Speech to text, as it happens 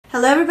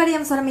Hello everybody,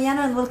 I'm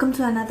Soraenneverland and welcome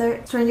to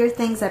another Stranger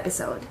Things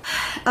episode.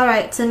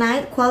 Alright,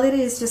 tonight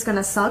quality is just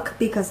gonna suck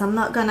because I'm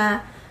not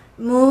gonna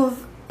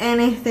move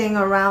anything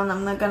around.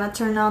 I'm not gonna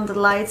turn on the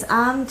lights.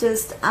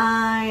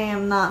 I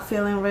am not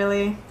feeling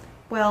really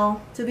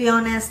well, to be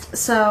honest,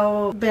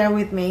 so bear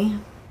with me.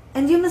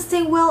 And you must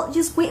think, well,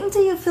 just wait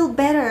until you feel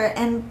better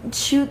and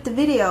shoot the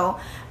video.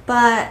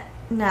 But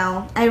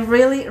no, I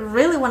really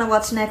want to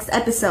watch next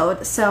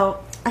episode, so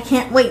I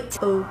can't wait.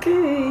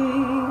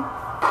 Okay.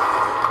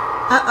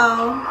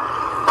 Uh-oh.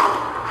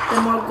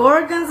 The more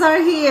Gorgons are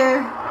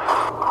here.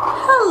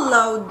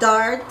 Hello,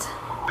 Dart.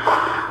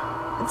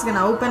 It's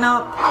gonna open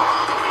up.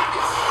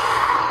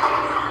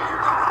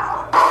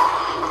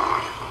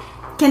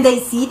 Can they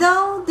see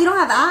though? They don't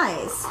have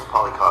eyes.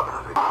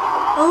 Polycarbonate.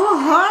 Oh,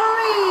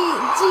 hurry!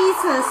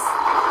 Jesus.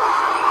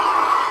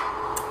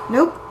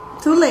 Nope.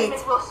 Too late.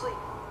 Miss Wilson.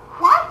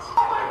 What?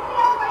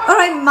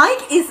 Alright,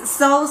 Mike is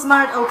so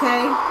smart,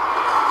 okay?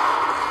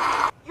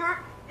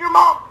 Your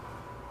mom.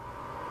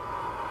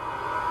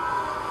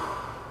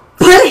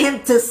 Put him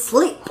to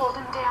sleep. Hold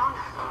him down.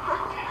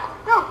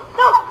 No,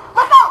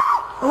 let go.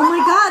 Oh my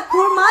god,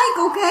 poor Mike,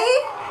 okay?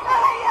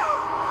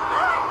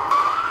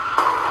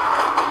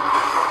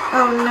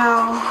 Oh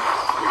no.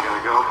 We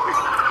gotta go.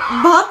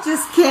 Bob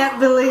just can't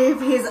believe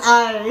his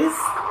eyes.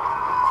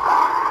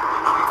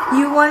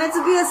 You wanted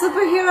to be a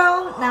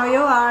superhero? Now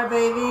you are,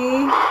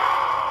 baby.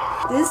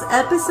 This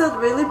episode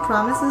really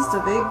promises to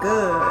be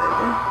good.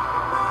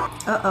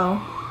 Uh-oh.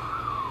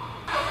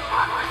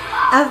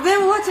 I've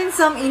been watching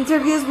some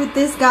interviews with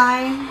this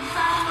guy,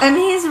 and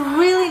he's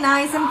really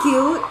nice and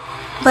cute,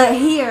 but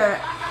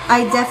here,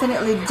 I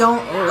definitely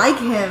don't like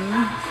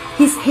him.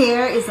 His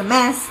hair is a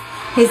mess.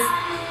 His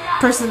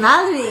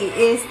personality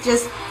is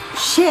just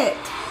shit.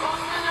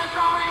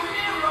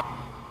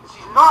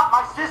 She's not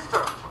my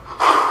sister.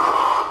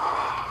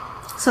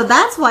 So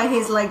that's why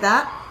he's like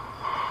that.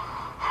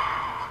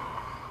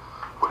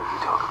 What did you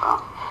talk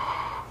about?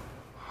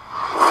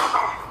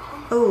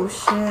 Oh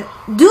shit.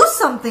 Do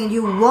something,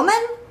 you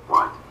woman!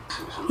 What,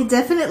 Susan? He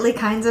definitely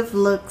kind of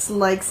looks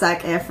like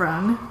Zac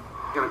Efron.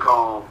 Gonna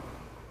call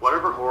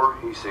whatever whore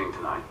he's seeing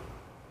tonight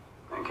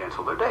and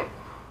cancel their date.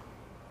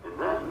 And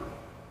then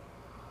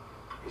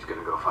he's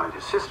gonna go find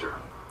his sister.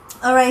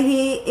 Alright,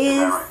 he is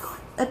that right,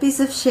 Billy? a piece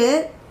of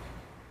shit,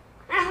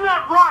 Isn't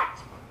that right?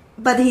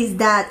 but his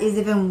dad is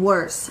even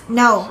worse.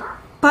 No,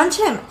 punch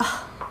him.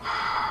 Ugh.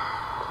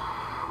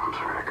 I'm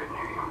sorry I couldn't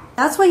hear you.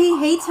 That's why he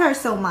hates her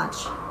so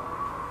much.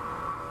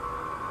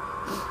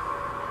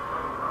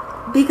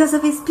 Because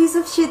of his piece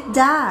of shit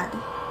dad.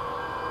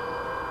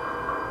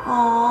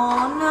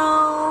 Oh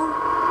no.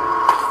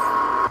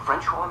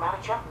 French woman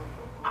manager?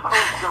 Oh,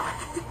 German.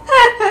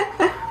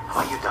 How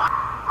about you, Doc?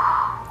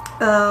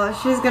 Oh,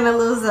 she's gonna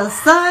lose a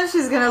son,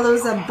 she's gonna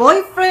lose a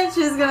boyfriend,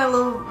 she's gonna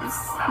lose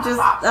just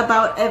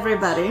about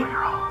everybody.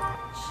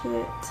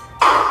 Shit.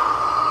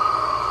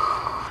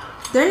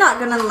 They're not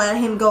gonna let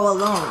him go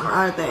alone,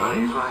 are they?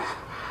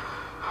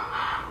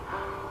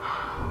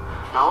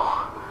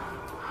 No?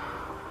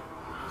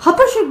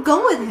 Hopper should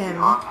go with him.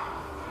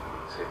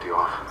 Safety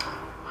off.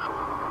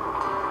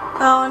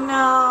 Oh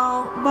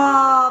no,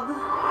 Bob.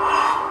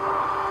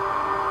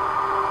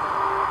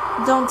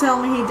 Don't tell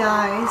me he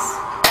dies.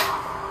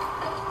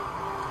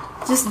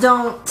 Just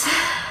don't.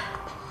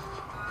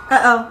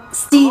 Uh-oh,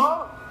 Steve.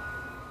 Hello?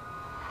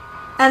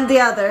 And the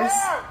others.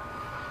 There?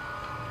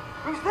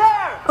 Who's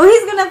there? Oh,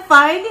 he's gonna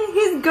find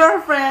his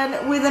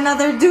girlfriend with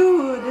another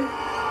dude.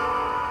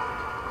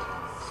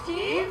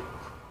 Steve?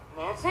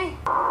 Nancy?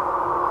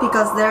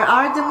 Because there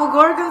are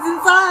Demogorgons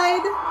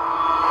inside.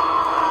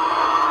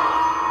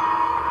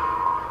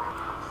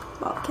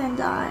 Bob can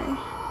die.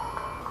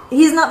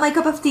 He's not my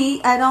cup of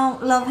tea. I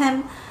don't love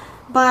him.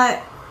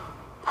 But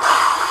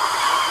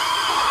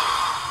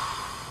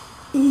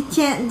he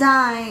can't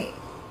die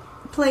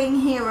playing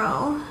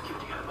hero. Keep it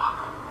together, Bob.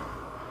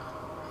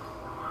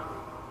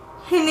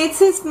 He needs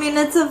his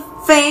minutes of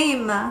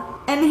fame.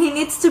 And he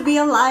needs to be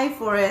alive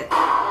for it.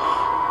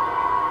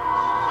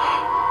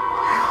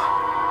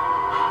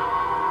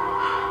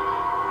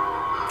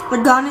 The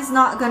gun is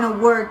not gonna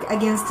work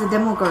against the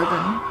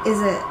Demogorgon,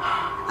 is it?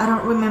 I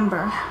don't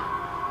remember.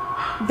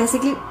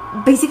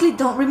 Basically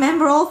don't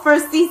remember all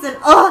first season.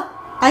 Oh,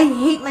 I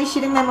hate my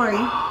shitty memory.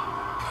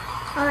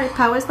 Alright,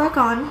 power's back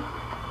on.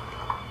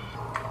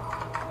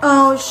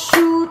 Oh,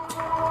 shoot.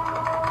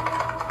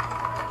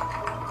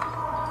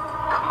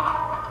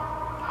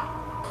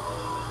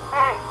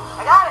 Hey,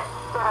 I got it.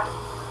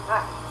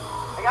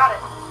 I got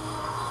it.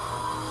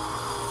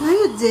 No,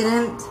 you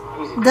didn't.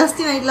 Easy.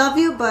 Dustin, I love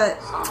you,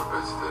 but Son of a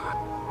bitch did it.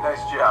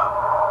 Nice job.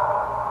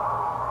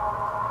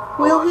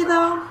 will he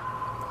though?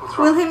 What's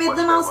Will wrong? he meet What's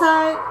them that?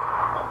 outside?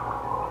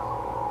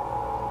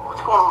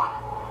 What's going on?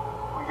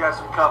 We got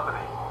some company.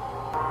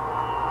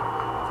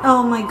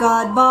 Oh my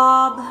god,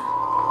 Bob.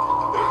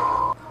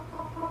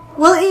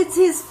 Well, it's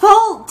his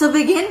fault to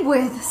begin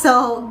with,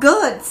 so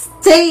good.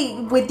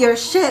 Stay with your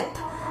ship.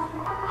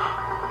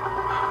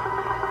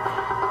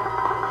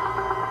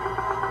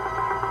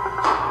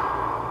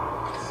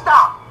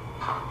 Stop!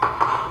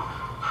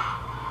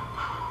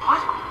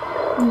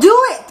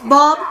 Do it,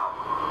 Bob!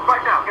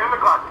 Right now, get in the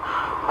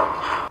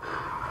closet.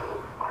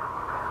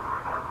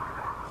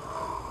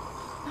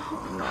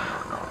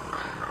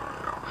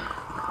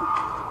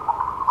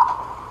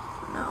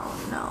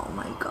 No,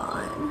 my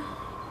God.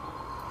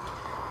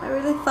 I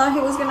really thought he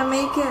was gonna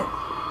make it.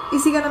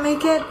 Is he gonna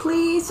make it?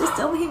 Please, just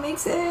tell me he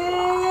makes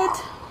it.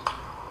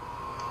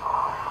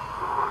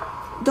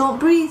 Don't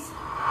breathe.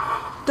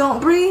 Don't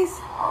breathe.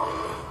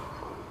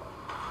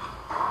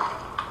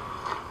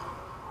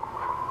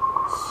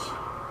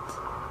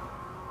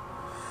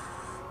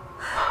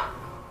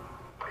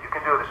 You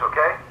can do this,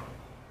 okay?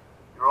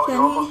 You're Can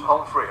almost he?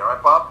 home free,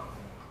 alright, Bob?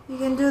 You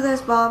can do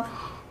this, Bob.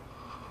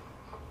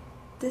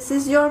 This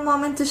is your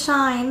moment to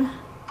shine.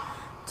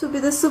 To be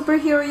the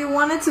superhero you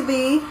wanted to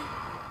be.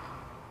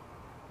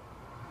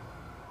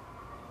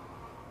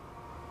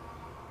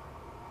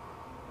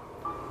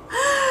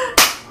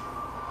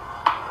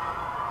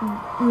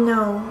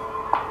 No.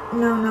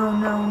 No, no,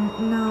 no,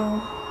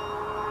 no.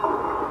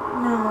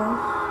 No.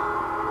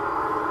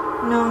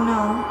 No,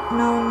 no,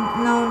 no,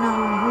 no, no,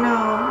 no,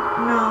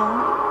 no.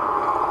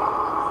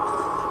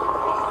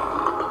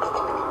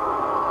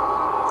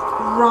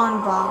 Run,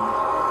 Bob.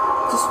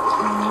 Just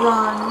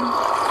run.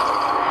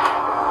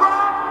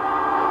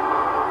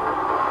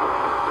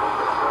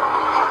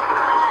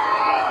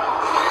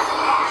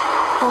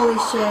 Holy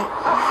shit.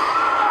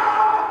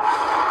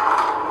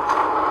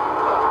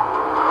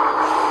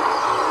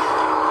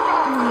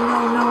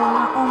 No.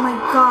 Oh my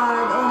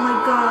God. Oh my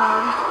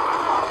God.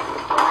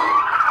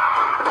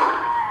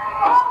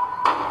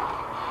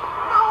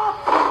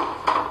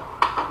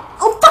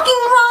 Oh,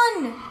 fucking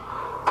run!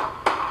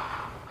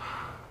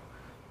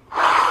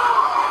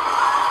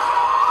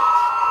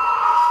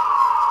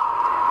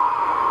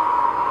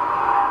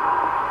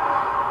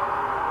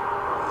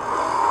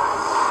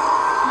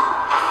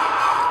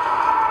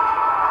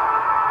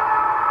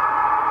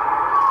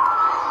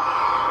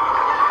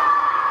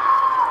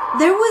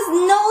 There was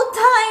no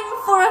time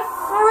for a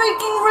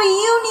freaking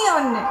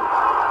reunion!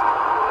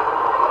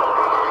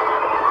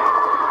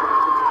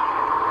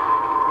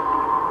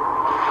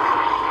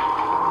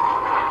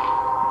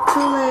 Too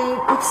late.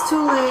 It's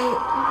too late.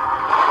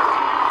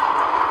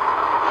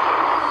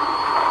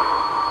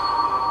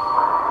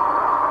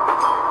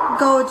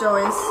 Go,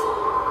 Joyce.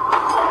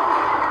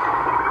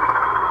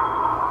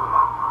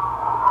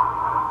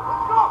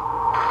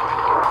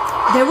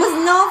 There was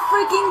no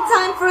freaking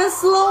time for a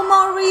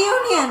slow-mo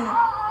reunion!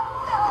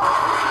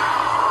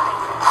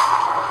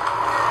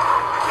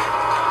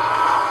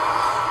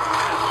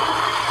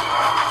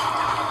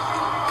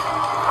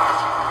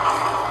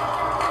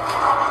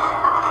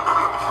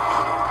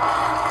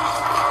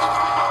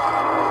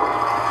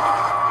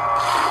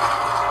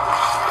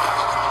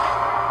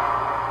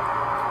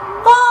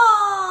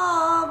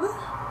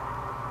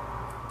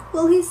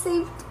 Well, he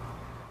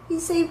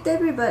saved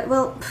everybody.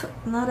 Well,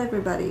 not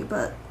everybody,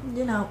 but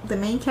you know, the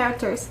main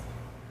characters.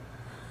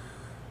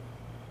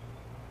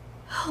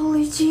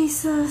 Holy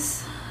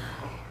Jesus.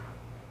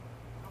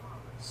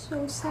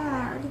 So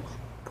sad.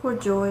 Poor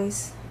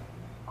Joyce.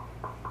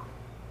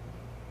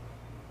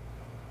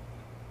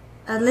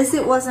 At least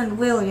it wasn't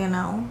Will, you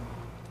know.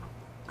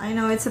 I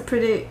know it's a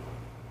pretty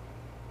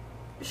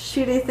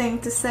shitty thing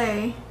to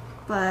say,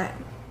 but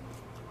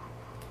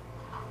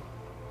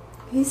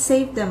he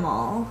saved them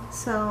all,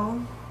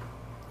 so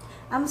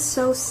I'm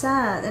so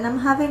sad and I'm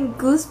having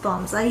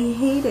goosebumps. I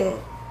hate it.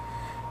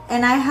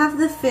 And I have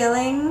the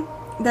feeling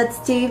that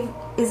Steve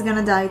is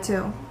gonna die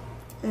too.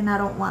 And I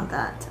don't want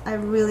that. I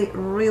really,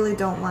 really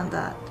don't want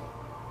that.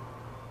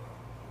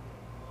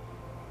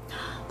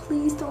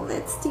 Please don't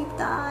let Steve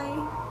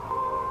die.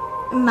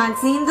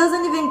 Maxine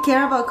doesn't even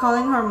care about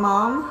calling her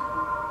mom.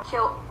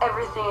 Kill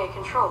everything it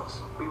controls.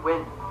 We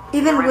win.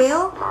 Even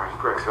Will? Alright,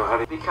 Greg, so how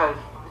do you... Because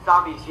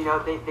zombies, you know,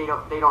 they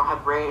don't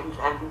have brains,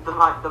 and the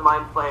mind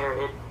flayer,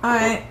 it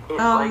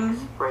likes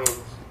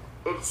brains.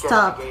 It's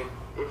stop. just a game.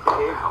 It's a What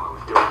the game. hell are we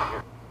doing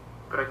here?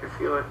 But I can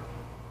feel it.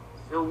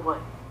 Feel what?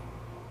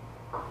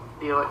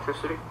 The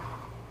electricity.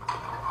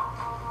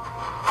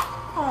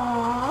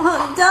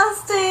 Oh,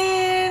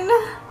 Dustin!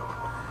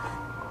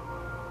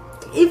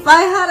 If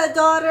I had a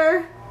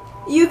daughter,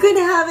 you could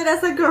have it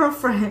as a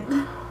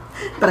girlfriend.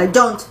 But I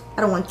don't.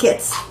 I don't want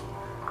kids.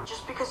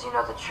 Just because you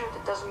know the truth,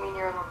 it doesn't mean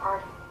you're in our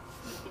party.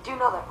 You do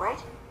know that, right?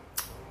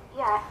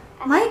 Yeah.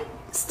 Mike,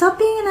 stop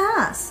being an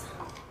ass.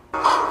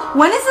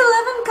 When is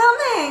 11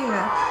 coming?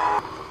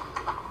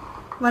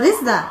 What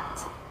is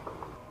that?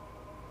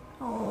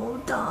 Oh,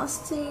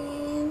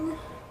 Dustin.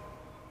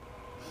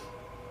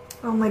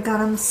 Oh my God,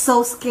 I'm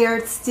so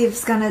scared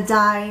Steve's gonna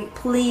die.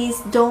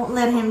 Please don't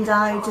let him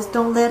die. Just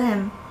don't let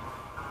him.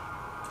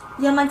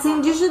 Yeah,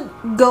 Maxine, you should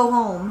go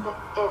home.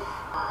 If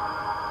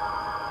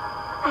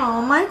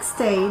Oh, Mike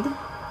stayed.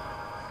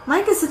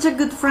 Mike is such a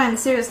good friend,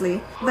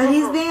 seriously. But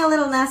he's being a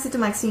little nasty to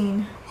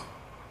Maxine.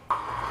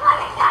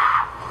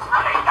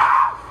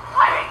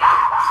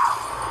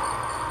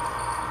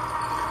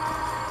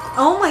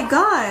 Oh my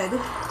God.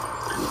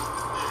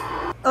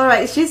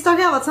 Alright, she's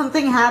talking about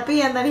something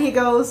happy and then he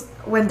goes,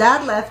 when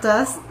Dad left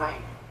us.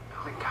 Night,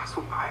 building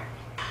castle fires.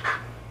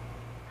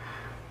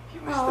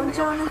 Oh,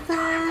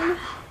 Jonathan.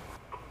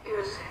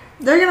 It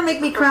They're gonna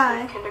make me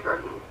cry.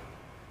 Kindergarten.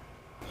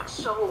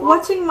 So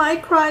Watching my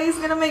cry is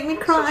gonna make me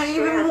cry so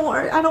even scared.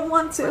 more. I don't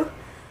want to.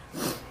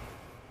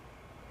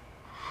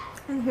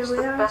 And here It's we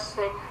the are. best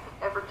thing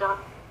I've ever done.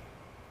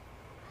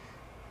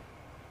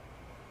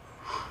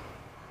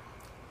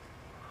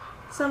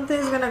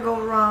 Something's gonna go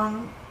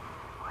wrong.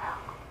 Well,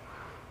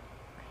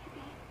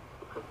 maybe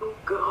let me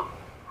go.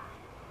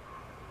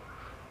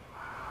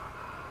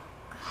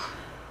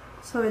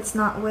 So it's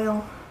not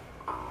Will.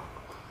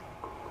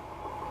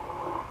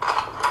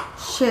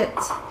 Shit.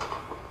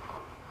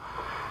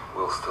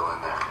 Will's still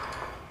in there.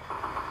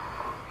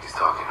 He's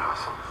talking to us.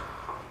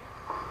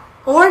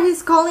 Or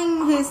he's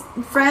calling his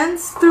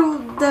friends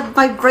through the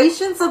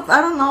vibrations of, I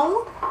don't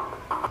know.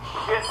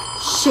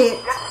 Shit.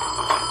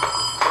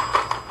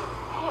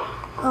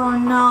 Oh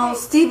no,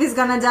 Steve is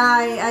gonna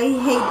die. I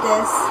hate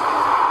this.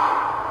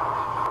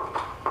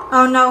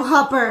 Oh no,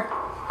 Hopper.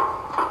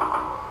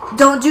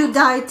 Don't you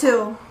die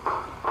too.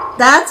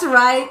 That's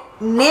right,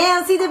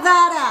 Nancy the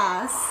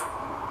badass.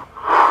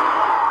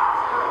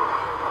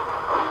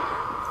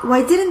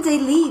 Why didn't they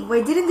leave?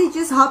 Why didn't they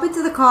just hop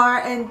into the car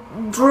and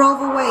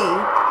drove away?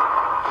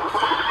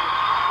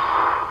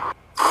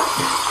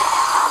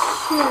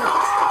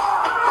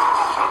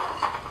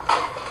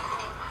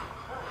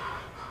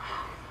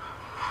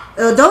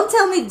 Shit. Don't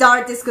tell me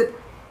Dart is good.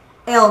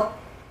 L.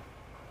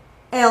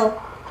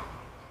 L.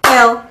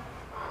 L.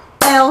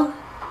 L.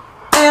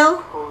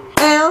 L.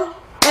 L.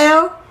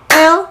 L.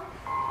 L.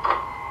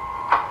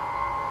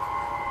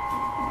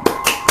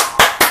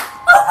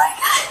 Oh my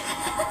god!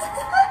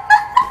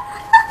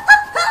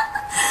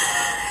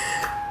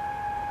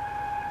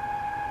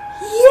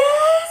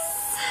 Yes!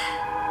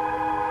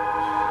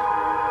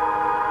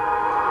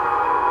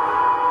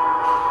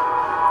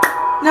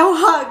 Now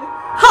hug!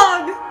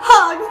 Hug!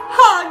 Hug!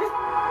 Hug!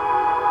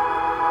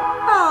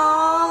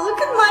 Oh, look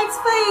at Mike's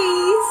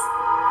face!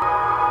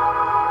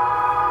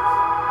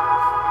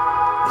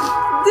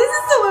 This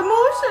is so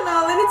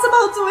emotional and it's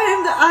about to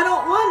end. I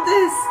don't want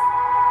this.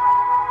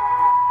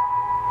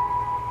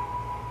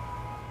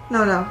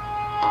 No, no.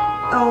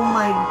 Oh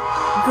my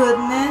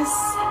goodness.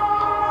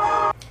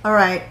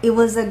 Alright, it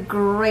was a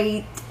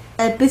great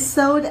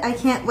episode. I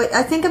can't wait.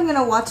 I think I'm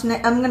gonna watch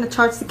I'm gonna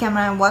charge the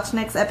camera and watch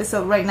next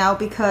episode right now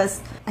because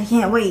I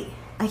can't wait.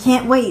 I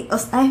can't wait.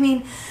 I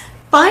mean,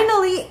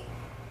 finally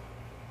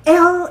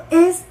Elle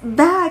is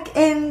back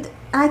and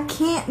I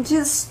can't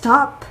just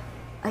stop.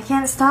 I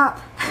can't stop.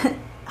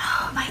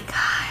 Oh my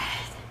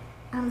god.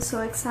 I'm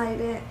so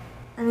excited.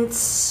 And it's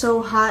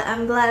so hot.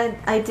 I'm glad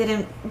I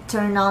didn't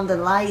turn on the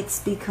lights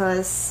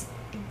because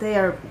they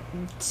are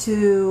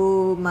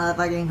too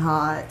motherfucking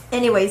hot.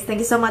 Anyways, thank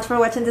you so much for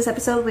watching this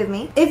episode with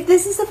me. If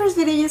this is the first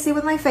video you see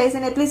with my face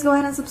in it, please go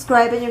ahead and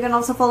subscribe, and you can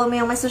also follow me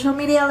on my social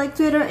media like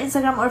Twitter,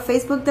 Instagram, or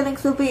Facebook. The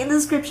links will be in the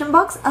description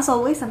box. As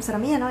always, I'm Sora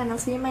and I'll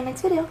see you in my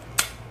next video.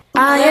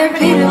 I am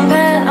Peter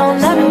Pan, I'll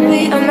never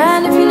be a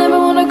man if you never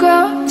wanna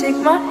grow. Take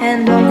my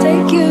hand, I'll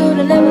take you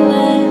to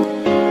Neverland.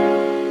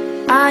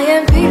 I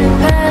am Peter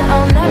Pan,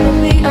 I'll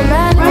never be a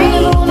man.